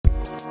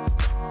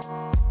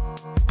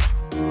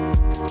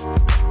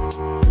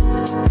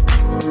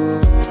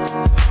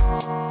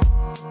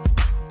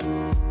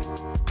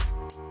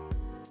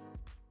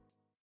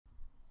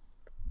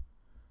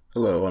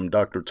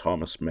Dr.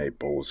 Thomas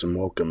Maples, and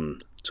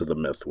welcome to The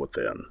Myth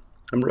Within.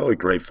 I'm really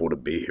grateful to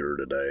be here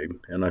today,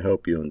 and I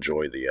hope you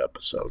enjoy the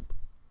episode.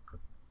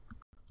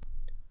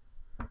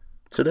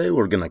 Today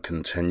we're going to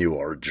continue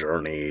our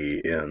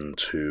journey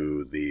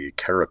into the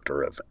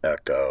character of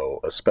Echo,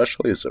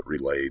 especially as it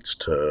relates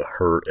to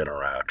her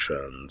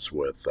interactions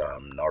with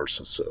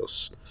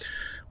Narcissus.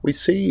 We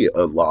see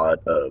a lot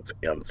of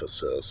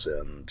emphasis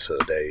in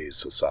today's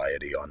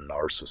society on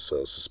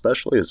Narcissus,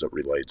 especially as it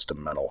relates to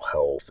mental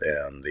health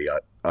and the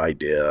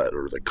idea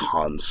or the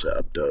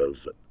concept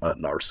of a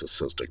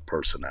narcissistic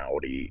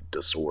personality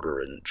disorder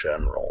in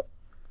general.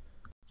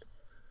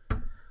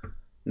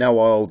 Now,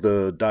 while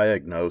the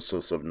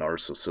diagnosis of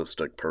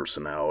narcissistic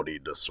personality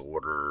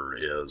disorder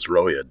is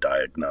really a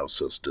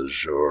diagnosis du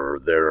jour,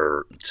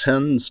 there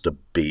tends to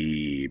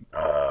be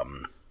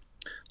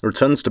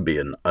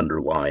an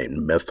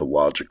underlying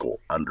mythological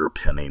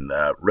underpinning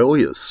that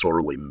really is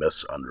sorely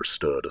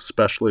misunderstood,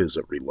 especially as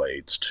it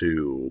relates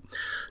to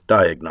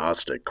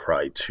diagnostic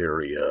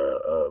criteria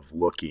of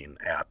looking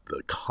at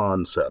the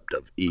concept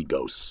of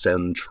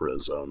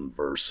egocentrism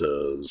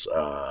versus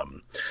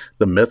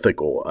the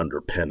mythical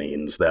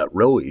underpinnings that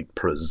really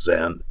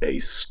present a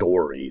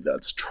story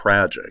that's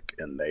tragic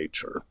in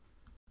nature.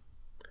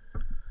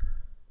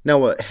 Now,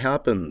 what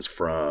happens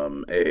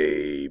from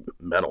a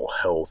mental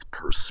health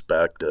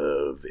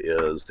perspective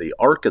is the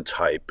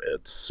archetype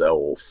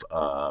itself,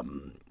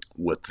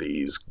 with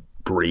these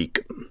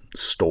Greek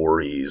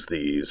stories,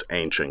 these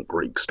ancient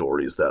Greek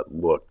stories that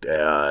looked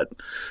at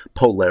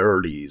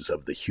polarities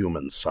of the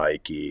human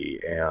psyche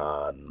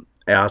and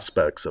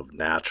aspects of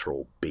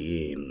natural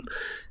being,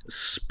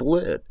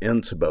 split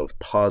into both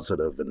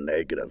positive and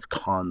negative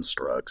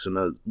constructs.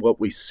 And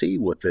what we see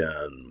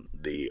within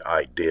the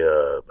idea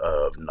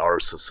of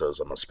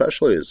narcissism,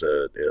 especially as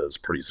it is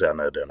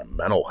presented in a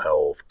mental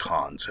health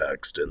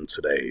context in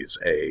today's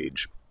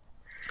age,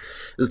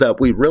 is that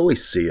we really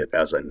see it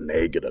as a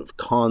negative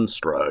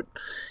construct,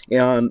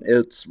 and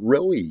it's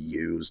really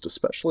used,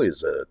 especially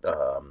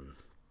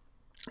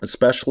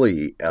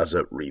as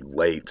it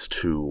relates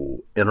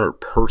to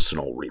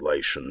interpersonal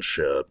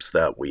relationships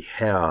that we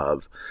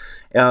have,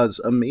 as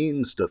a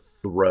means to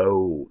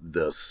throw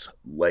this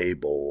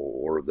label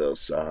or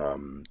this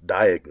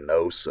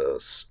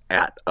diagnosis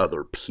at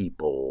other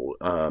people,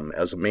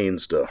 as a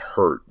means to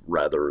hurt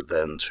rather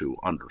than to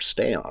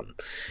understand.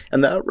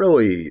 And that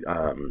really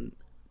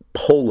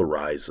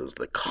polarizes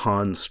the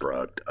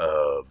construct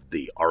of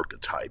the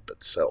archetype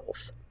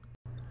itself.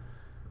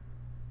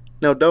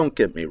 Now, don't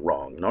get me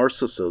wrong,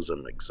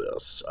 narcissism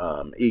exists,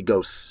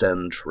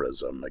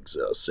 egocentrism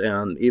exists,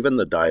 and even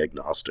the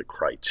diagnostic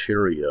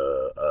criteria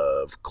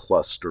of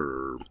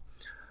cluster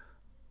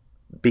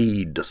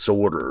B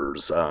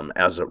disorders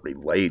as it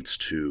relates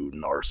to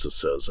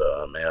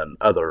narcissism and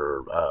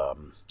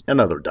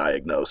other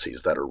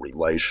diagnoses that are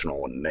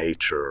relational in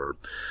nature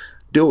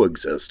do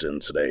exist in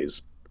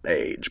today's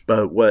age.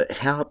 But what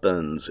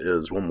happens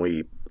is when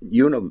we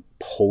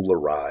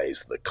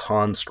unipolarize the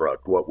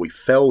construct, what we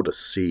fail to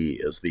see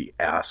is the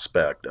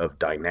aspect of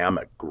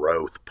dynamic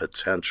growth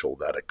potential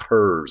that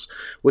occurs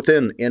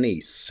within any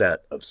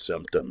set of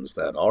symptoms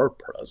that are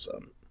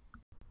present.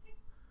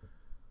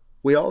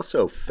 We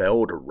also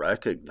fail to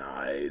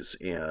recognize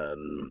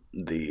in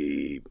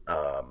the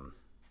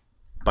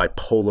by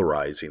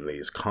polarizing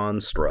these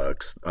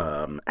constructs,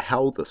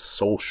 how the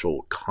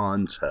social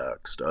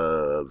context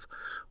of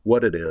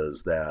what it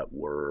is that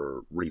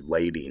we're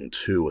relating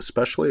to,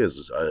 especially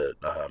as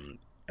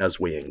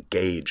we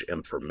engage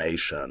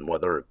information,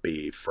 whether it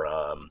be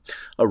from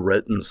a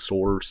written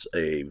source,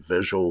 a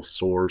visual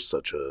source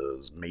such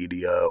as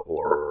media,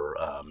 or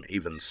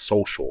even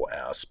social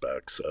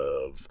aspects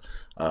of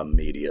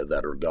media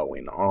that are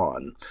going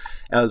on.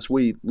 As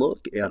we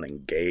look and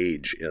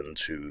engage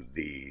into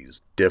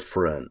these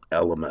different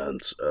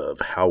elements of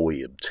how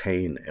we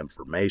obtain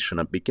information,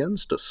 it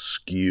begins to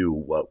skew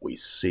what we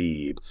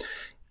see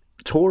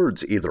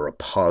towards either a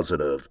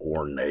positive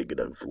or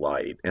negative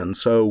light. And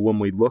so when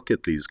we look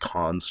at these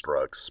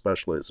constructs,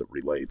 especially as it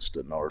relates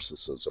to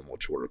narcissism,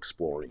 which we're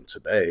exploring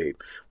today,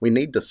 we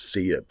need to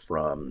see it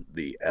from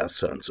the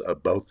essence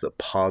of both the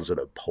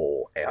positive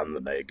pole and the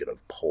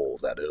negative pole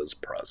that is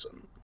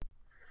present.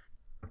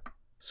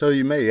 So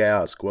you may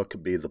ask, what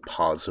could be the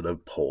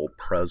positive pole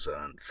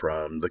present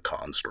from the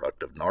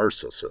construct of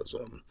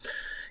narcissism?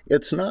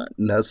 It's not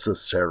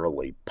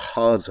necessarily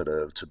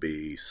positive to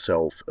be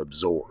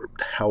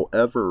self-absorbed.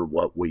 However,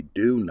 what we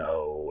do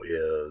know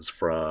is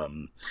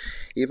from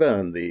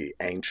even the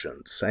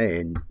ancient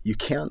saying, you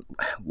can't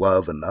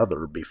love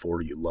another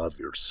before you love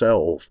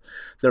yourself.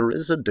 There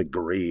is a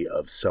degree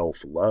of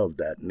self-love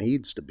that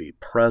needs to be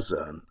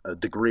present, a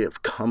degree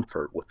of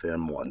comfort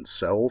within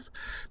oneself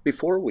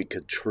before we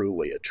could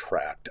truly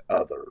attract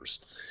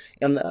others.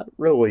 And that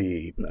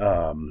really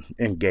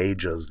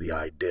engages the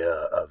idea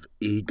of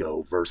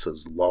ego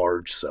versus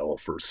large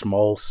self, or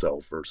small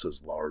self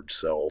versus large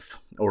self,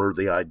 or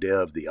the idea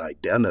of the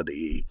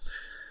identity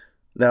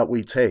that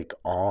we take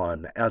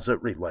on as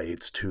it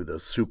relates to the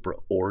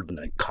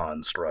supraordinate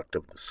construct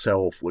of the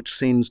self, which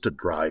seems to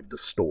drive the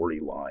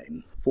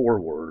storyline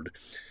forward,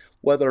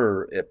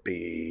 whether it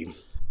be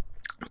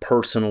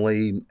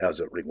personally as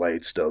it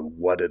relates to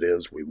what it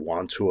is we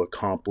want to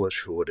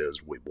accomplish, who it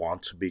is we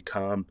want to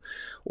become,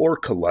 or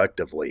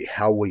collectively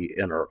how we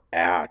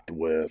interact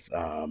with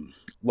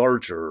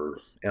larger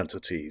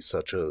entities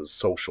such as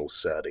social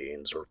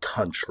settings or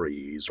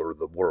countries or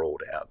the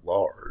world at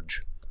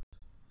large.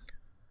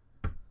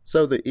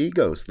 So the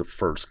ego is the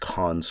first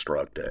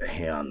construct at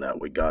hand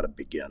that we got to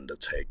begin to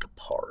take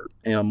apart.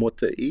 And what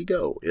the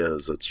ego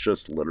is, it's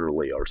just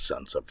literally our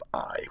sense of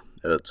I.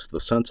 It's the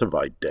sense of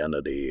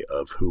identity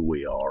of who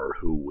we are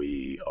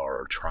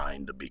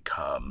trying to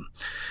become.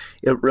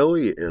 It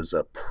really is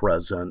a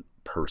present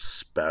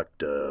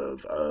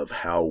perspective of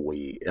how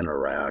we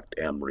interact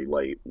and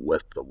relate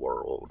with the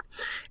world.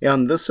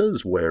 And this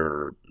is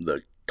where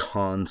the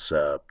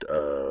concept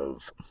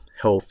of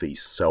healthy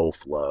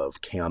self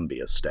love can be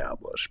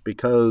established,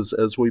 because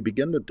as we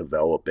begin to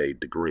develop a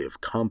degree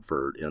of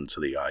comfort into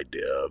the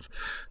idea of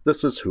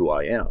this is who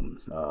I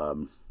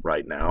am.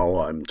 Right now,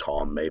 I'm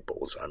Tom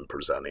Maples. I'm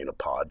presenting a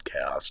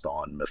podcast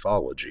on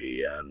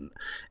mythology and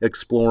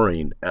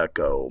exploring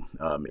Echo,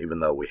 even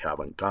though we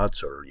haven't got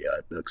to her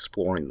yet,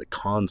 exploring the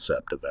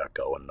concept of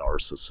Echo and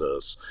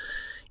Narcissus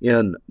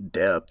in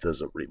depth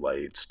as it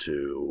relates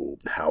to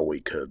how we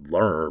could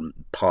learn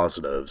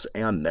positives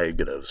and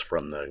negatives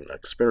from the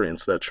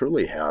experience that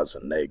truly has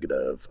a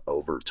negative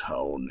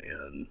overtone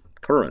in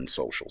current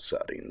social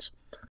settings.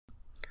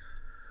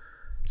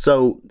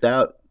 So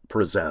that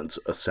presents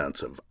a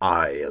sense of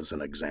I as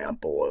an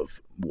example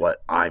of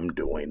what I'm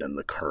doing in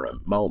the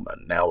current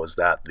moment. Now, is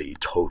that the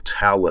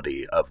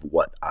totality of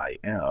what I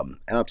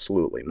am?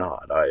 Absolutely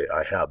not.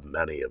 I have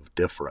many of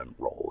different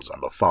roles.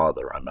 I'm a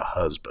father, I'm a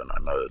husband,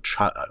 I'm a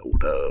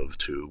child of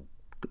two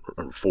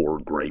or four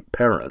great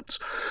parents.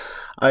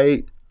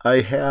 I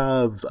I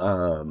have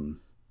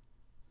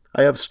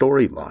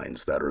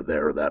storylines that are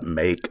there that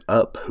make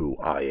up who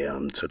I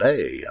am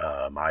today.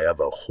 I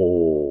have a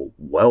whole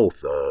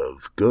wealth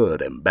of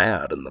good and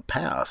bad in the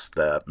past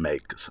that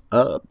makes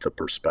up the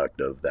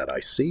perspective that I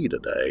see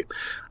today.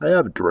 I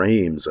have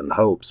dreams and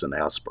hopes and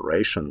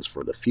aspirations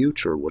for the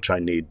future, which I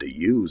need to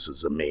use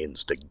as a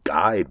means to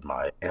guide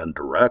my and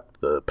direct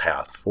the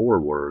path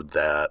forward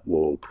that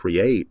will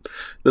create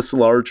this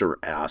larger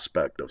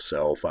aspect of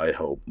self I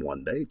hope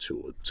one day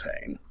to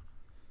obtain.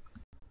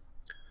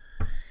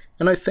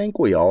 And I think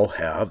we all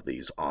have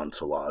these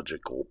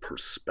ontological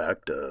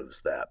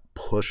perspectives that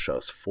push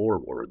us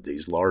forward,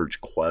 these large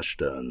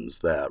questions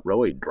that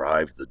really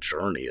drive the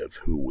journey of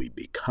who we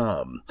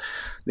become.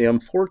 The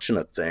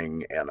unfortunate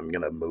thing, and I'm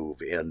going to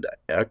move into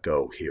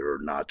Echo here,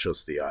 not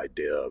just the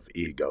idea of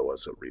ego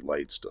as it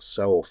relates to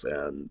self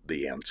and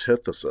the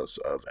antithesis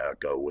of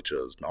Echo, which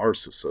is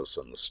Narcissus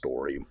in the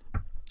story.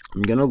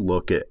 I'm going to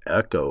look at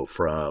Echo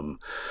from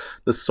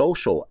the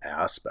social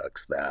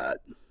aspects that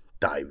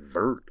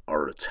divert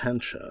our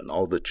attention,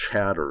 all the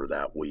chatter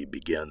that we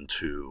begin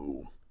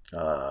to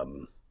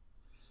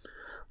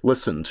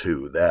listen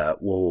to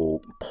that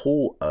will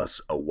pull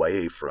us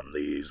away from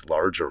these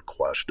larger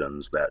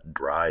questions that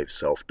drive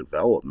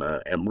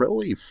self-development and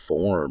really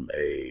form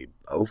a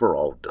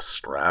overall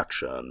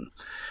distraction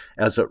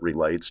as it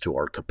relates to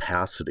our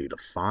capacity to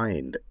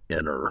find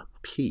inner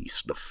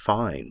peace, to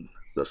find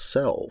the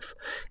self.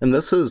 And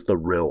this is the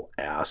real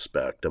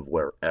aspect of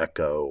where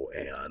Echo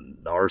and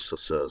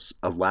Narcissus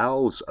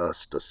allows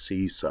us to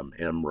see some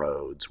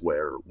inroads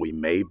where we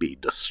may be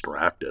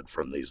distracted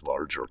from these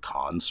larger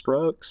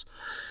constructs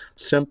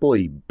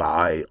simply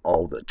by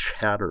all the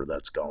chatter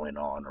that's going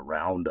on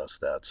around us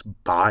that's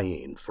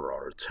vying for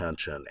our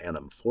attention. And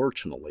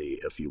unfortunately,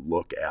 if you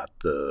look at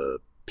the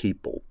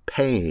people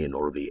paying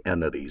or the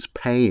entities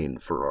paying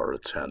for our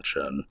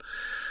attention,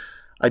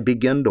 I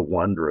begin to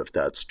wonder if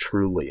that's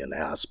truly an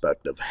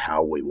aspect of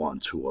how we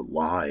want to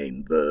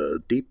align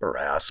the deeper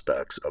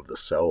aspects of the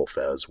self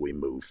as we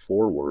move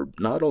forward,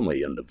 not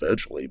only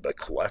individually, but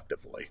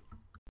collectively.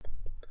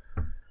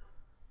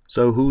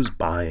 So who's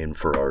buying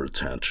for our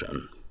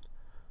attention?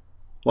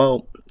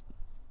 Well,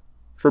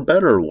 for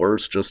better or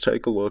worse, just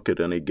take a look at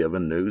any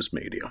given news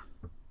media.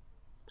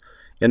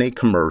 Any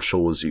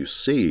commercials you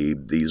see,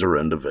 these are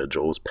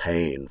individuals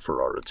paying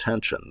for our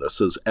attention. This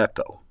is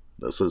Echo.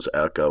 This is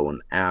Echo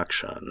in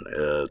action.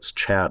 It's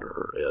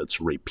chatter.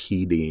 It's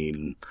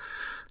repeating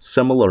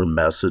similar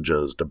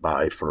messages to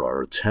buy for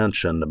our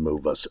attention, to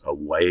move us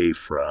away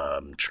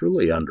from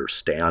truly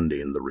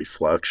understanding the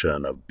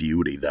reflection of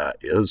beauty that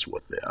is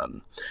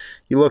within.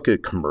 You look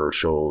at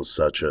commercials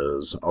such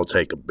as, I'll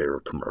take a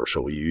beer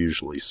commercial, you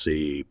usually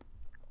see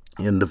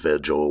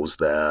individuals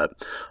that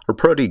are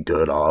pretty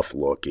good off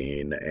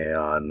looking,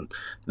 and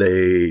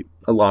they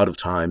a lot of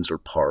times are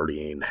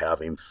partying,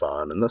 having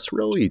fun, and this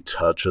really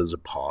touches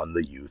upon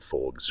the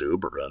youthful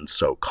exuberance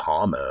so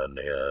common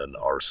in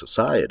our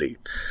society.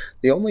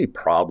 The only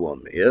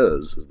problem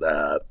is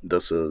that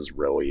this is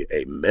really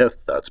a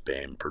myth that's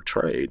being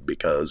portrayed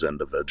because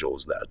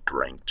individuals that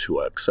drink to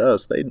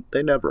excess,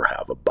 they never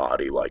have a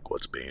body like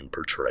what's being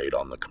portrayed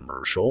on the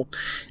commercial.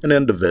 And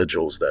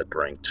individuals that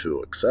drink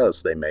to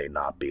excess, they may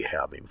not be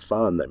having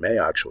fun. They may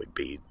actually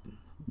be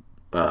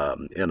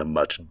in a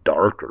much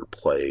darker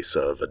place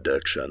of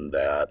addiction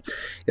that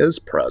is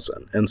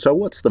present. And so,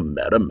 what's the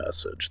meta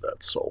message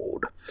that's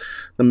sold?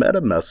 The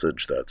meta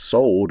message that's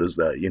sold is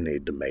that you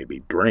need to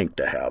maybe drink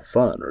to have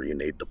fun, or you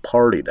need to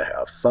party to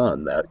have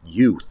fun. That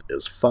youth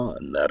is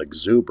fun, that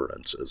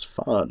exuberance is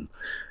fun.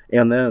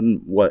 And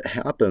then what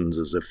happens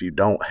is if you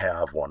don't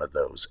have one of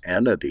those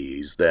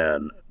entities,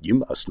 then you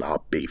must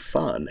not be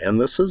fun. And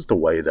this is the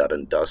way that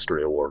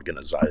industrial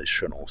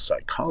organizational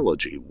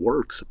psychology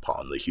works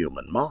upon the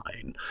human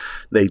mind.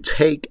 They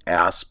take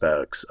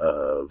aspects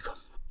of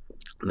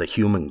the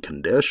human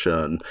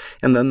condition,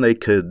 and then they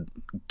could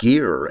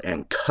gear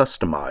and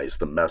customize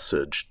the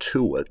message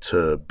to it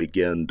to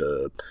begin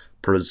to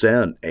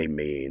present a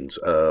means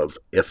of,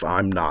 if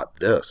I'm not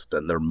this,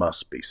 then there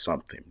must be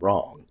something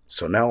wrong.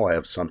 So now I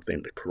have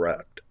something to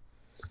correct.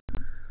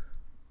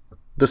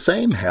 The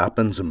same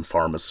happens in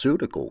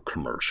pharmaceutical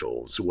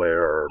commercials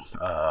where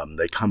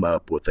they come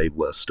up with a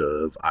list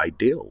of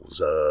ideals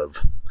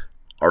of,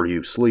 are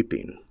you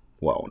sleeping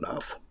well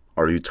enough?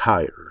 Are you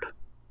tired?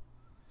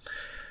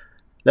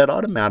 That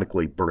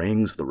automatically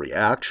brings the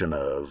reaction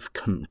of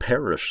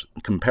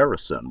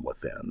comparison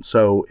within.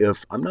 So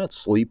if I'm not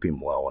sleeping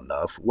well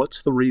enough,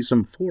 what's the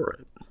reason for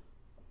it?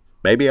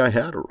 Maybe I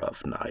had a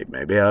rough night.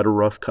 Maybe I had a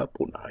rough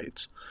couple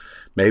nights.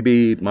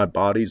 Maybe my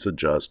body's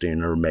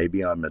adjusting, or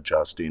maybe I'm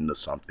adjusting to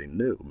something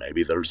new.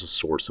 Maybe there's a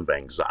source of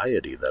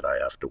anxiety that I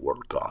have to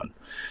work on.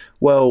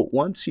 Well,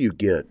 once you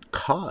get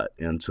caught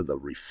into the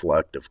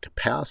reflective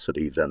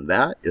capacity, then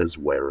that is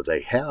where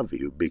they have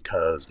you,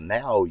 because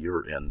now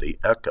you're in the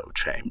echo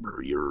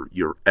chamber.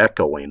 You're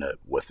echoing it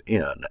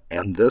within.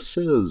 And this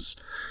is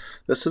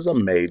a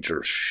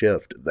major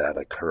shift that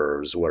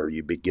occurs where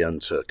you begin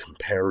to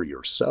compare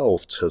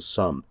yourself to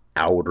some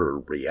outer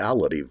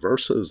reality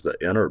versus the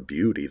inner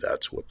beauty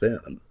that's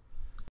within.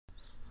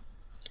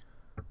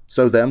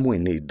 So then we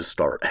need to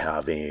start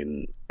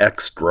having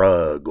X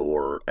drug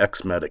or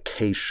X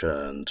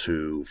medication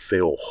to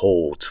feel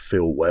whole, to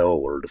feel well,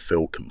 or to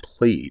feel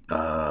complete.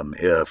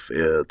 If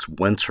it's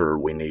winter,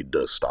 we need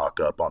to stock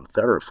up on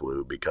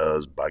Theraflu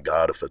because, by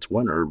God, if it's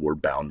winter, we're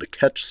bound to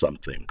catch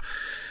something.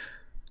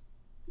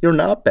 You're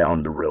not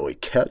bound to really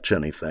catch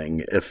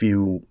anything if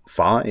you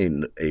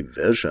find a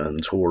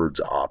vision towards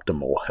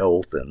optimal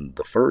health in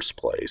the first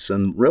place.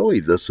 And really,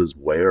 this is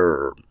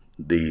where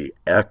the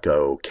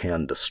echo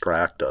can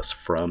distract us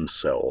from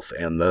self,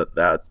 and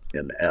that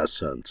in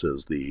essence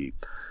is the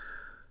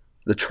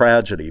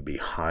tragedy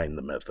behind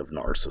the myth of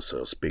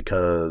Narcissus,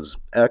 because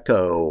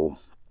Echo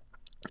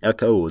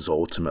was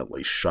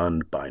ultimately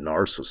shunned by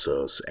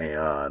Narcissus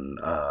and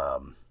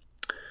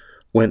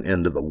went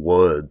into the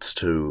woods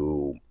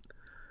to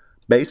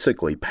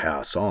basically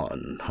pass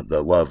on.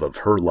 The love of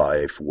her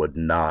life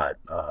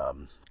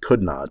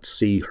could not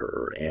see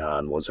her,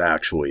 and was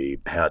actually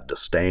had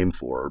disdain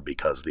for her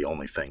because the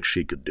only thing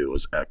she could do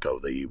is echo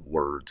the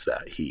words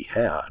that he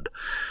had.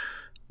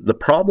 The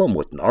problem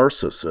with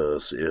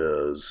Narcissus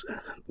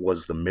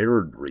was the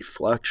mirrored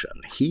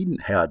reflection. He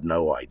had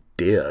no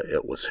idea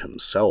it was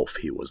himself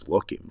he was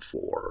looking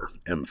for.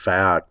 In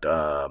fact,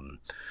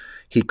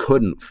 he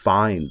couldn't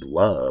find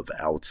love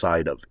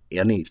outside of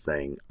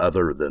anything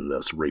other than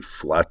this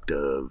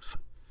reflective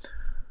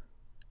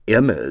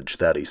image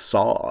that he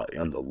saw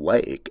in the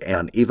lake.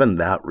 And even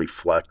that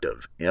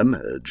reflective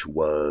image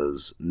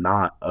was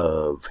not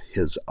of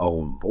his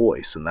own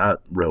voice. And that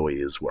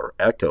really is where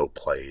Echo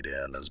played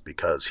in, is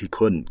because he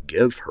couldn't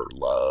give her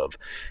love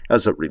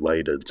as it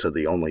related to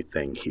the only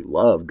thing he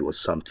loved was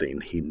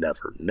something he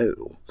never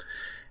knew.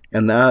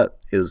 And that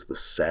is the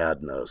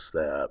sadness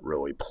that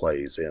really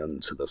plays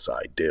into this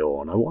ideal.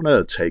 And I want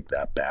to take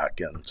that back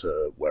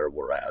into where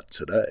we're at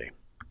today.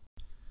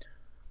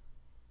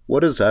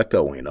 What is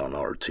echoing on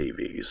our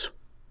TVs?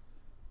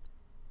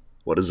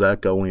 What is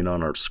echoing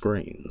on our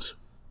screens?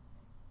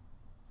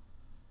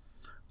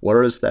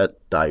 Where is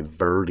that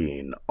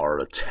diverting our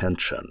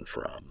attention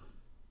from?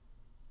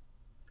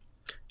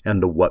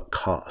 And to what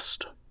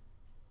cost?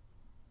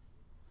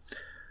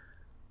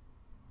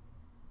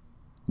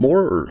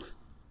 More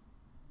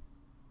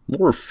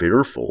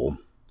fearful,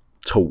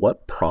 to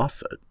what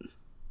profit?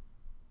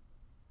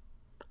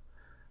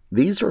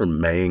 These are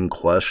main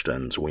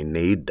questions we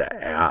need to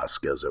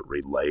ask as it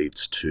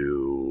relates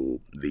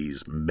to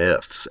these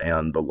myths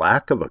and the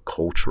lack of a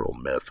cultural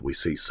myth we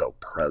see so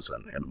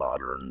present in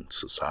modern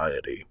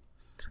society.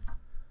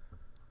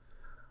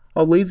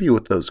 I'll leave you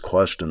with those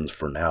questions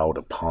for now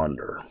to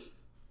ponder.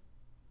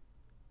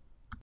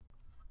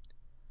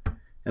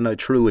 And I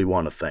truly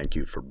want to thank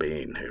you for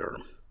being here.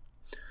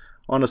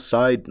 On a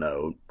side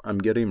note, I'm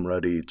getting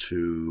ready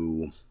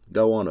to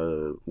go on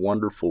a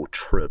wonderful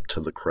trip to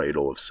the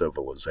cradle of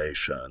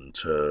civilization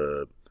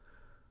to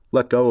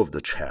let go of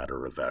the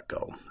chatter of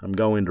echo. I'm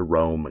going to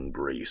Rome and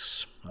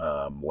Greece,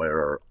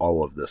 where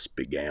all of this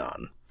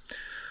began.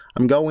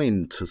 I'm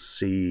going to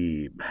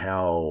see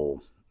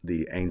how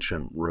the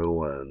ancient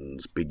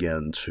ruins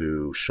begin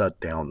to shut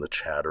down the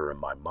chatter in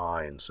my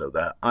mind so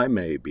that I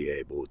may be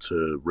able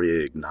to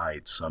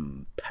reignite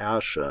some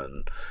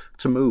passion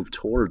to move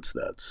towards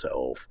that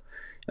self.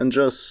 And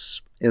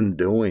just in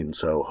doing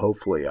so,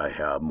 hopefully I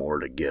have more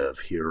to give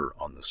here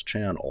on this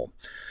channel.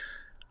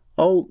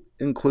 I'll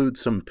include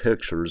some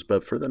pictures,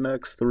 but for the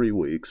next 3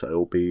 weeks, I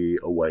will be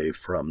away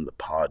from the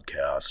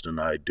podcast, and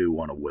I do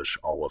want to wish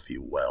all of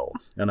you well,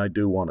 and I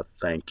do want to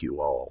thank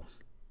you all.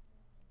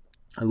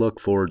 I look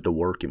forward to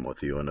working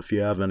with you, and if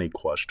you have any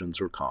questions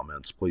or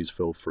comments, please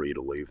feel free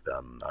to leave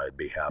them. I'd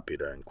be happy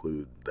to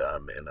include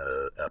them in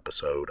an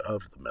episode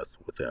of The Myth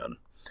Within.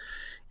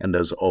 And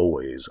as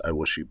always, I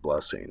wish you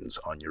blessings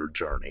on your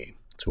journey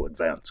to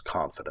advance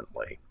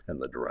confidently in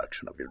the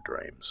direction of your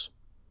dreams.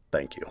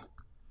 Thank you.